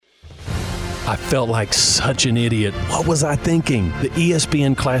I felt like such an idiot. What was I thinking? The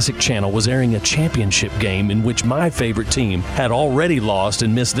ESPN Classic channel was airing a championship game in which my favorite team had already lost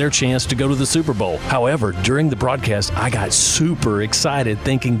and missed their chance to go to the Super Bowl. However, during the broadcast, I got super excited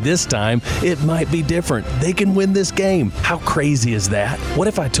thinking this time it might be different. They can win this game. How crazy is that? What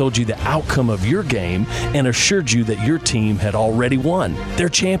if I told you the outcome of your game and assured you that your team had already won? They're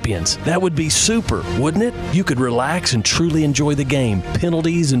champions. That would be super, wouldn't it? You could relax and truly enjoy the game.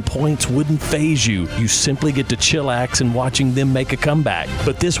 Penalties and points wouldn't faze you. You simply get to chillax and watching them make a comeback.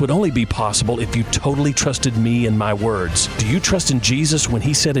 But this would only be possible if you totally trusted me and my words. Do you trust in Jesus when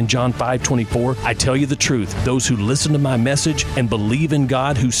he said in John 5:24, I tell you the truth, those who listen to my message and believe in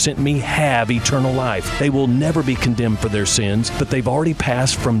God who sent me have eternal life. They will never be condemned for their sins, but they've already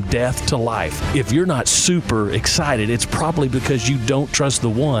passed from death to life. If you're not super excited, it's probably because you don't trust the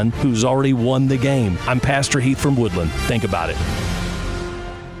one who's already won the game. I'm Pastor Heath from Woodland. Think about it.